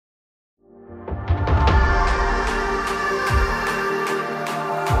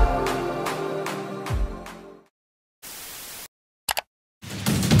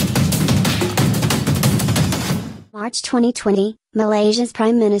March 2020, Malaysia's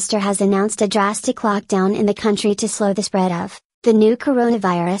Prime Minister has announced a drastic lockdown in the country to slow the spread of the new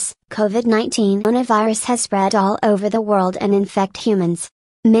coronavirus. COVID-19 coronavirus has spread all over the world and infect humans.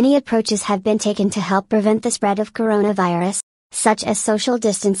 Many approaches have been taken to help prevent the spread of coronavirus, such as social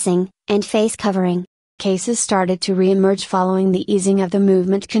distancing and face covering. Cases started to re-emerge following the easing of the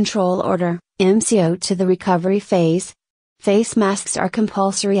Movement Control Order, MCO, to the recovery phase. Face masks are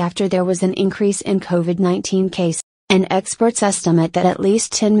compulsory after there was an increase in COVID-19 cases, and experts estimate that at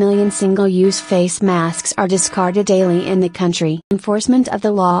least 10 million single-use face masks are discarded daily in the country. Enforcement of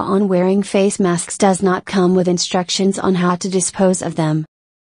the law on wearing face masks does not come with instructions on how to dispose of them.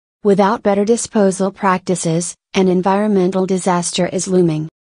 Without better disposal practices, an environmental disaster is looming.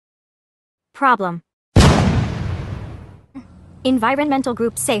 Problem. Environmental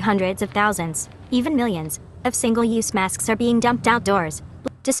groups say hundreds of thousands, even millions, of single-use masks are being dumped outdoors.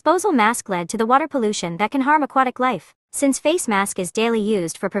 Disposal mask led to the water pollution that can harm aquatic life. Since face mask is daily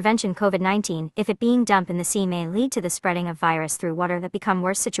used for prevention COVID-19, if it being dumped in the sea may lead to the spreading of virus through water that become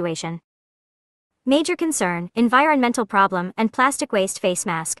worse situation. Major concern, environmental problem and plastic waste face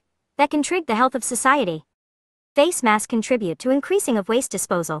mask, that can trigger the health of society. Face masks contribute to increasing of waste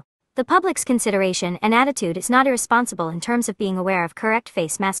disposal. The public's consideration and attitude is not irresponsible in terms of being aware of correct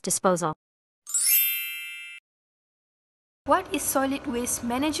face mask disposal. What is solid waste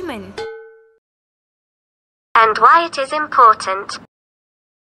management? And why it is important?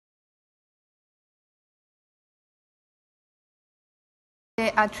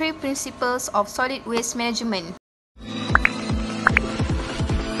 There are three principles of solid waste management.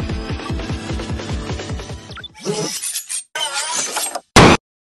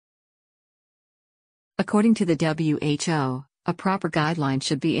 According to the WHO, a proper guideline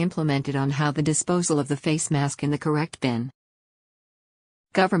should be implemented on how the disposal of the face mask in the correct bin.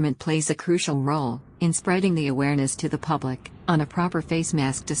 Government plays a crucial role in spreading the awareness to the public on a proper face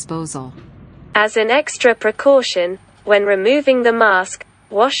mask disposal. As an extra precaution, when removing the mask,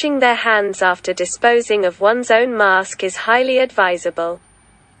 washing their hands after disposing of one's own mask is highly advisable.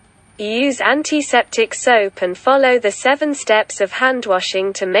 Use antiseptic soap and follow the 7 steps of hand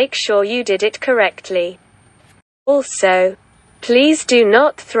washing to make sure you did it correctly. Also, please do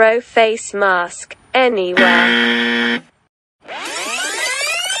not throw face mask anywhere.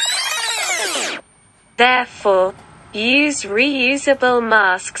 Therefore, use reusable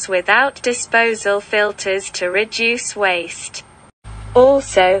masks without disposal filters to reduce waste.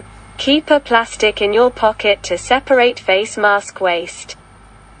 Also, keep a plastic in your pocket to separate face mask waste,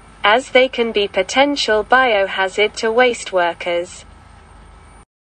 as they can be potential biohazard to waste workers.